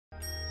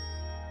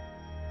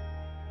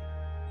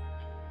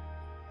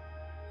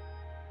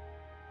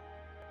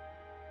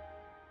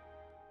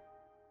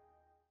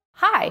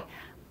Hi,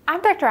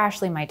 I'm Dr.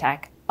 Ashley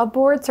Mitek, a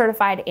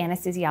board-certified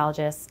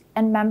anesthesiologist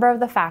and member of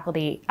the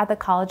faculty at the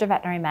College of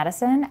Veterinary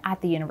Medicine at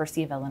the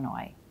University of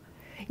Illinois.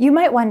 You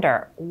might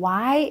wonder,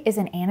 why is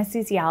an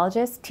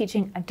anesthesiologist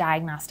teaching a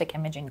diagnostic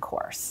imaging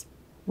course?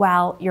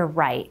 Well, you're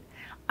right.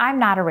 I'm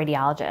not a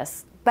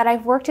radiologist, but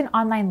I've worked in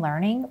online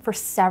learning for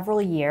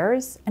several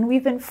years, and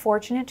we've been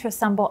fortunate to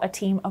assemble a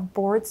team of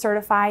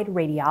board-certified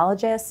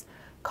radiologists,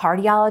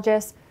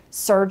 cardiologists,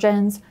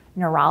 surgeons,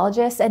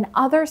 neurologists, and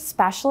other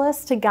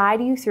specialists to guide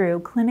you through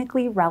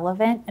clinically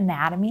relevant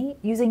anatomy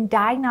using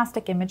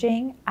diagnostic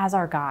imaging as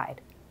our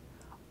guide.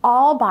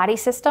 All body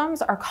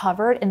systems are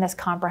covered in this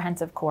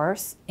comprehensive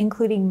course,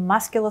 including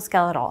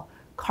musculoskeletal,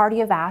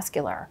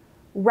 cardiovascular,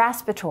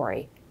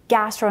 respiratory,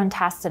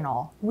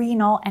 gastrointestinal,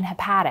 renal, and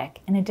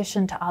hepatic, in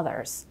addition to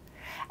others.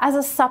 As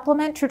a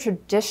supplement to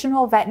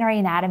traditional veterinary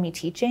anatomy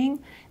teaching,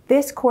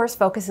 this course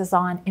focuses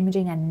on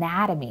imaging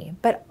anatomy,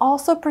 but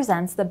also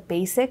presents the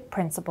basic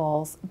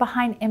principles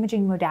behind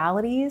imaging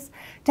modalities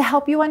to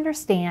help you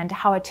understand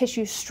how a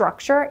tissue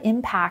structure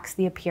impacts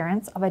the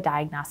appearance of a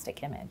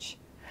diagnostic image.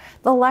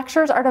 The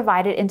lectures are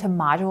divided into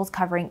modules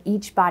covering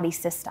each body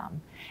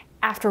system.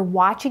 After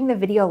watching the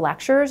video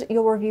lectures,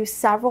 you'll review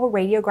several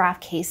radiograph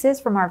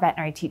cases from our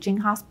veterinary teaching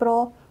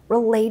hospital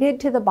related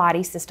to the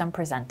body system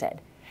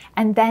presented,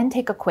 and then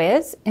take a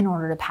quiz in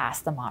order to pass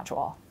the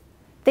module.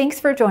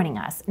 Thanks for joining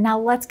us. Now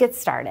let's get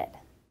started.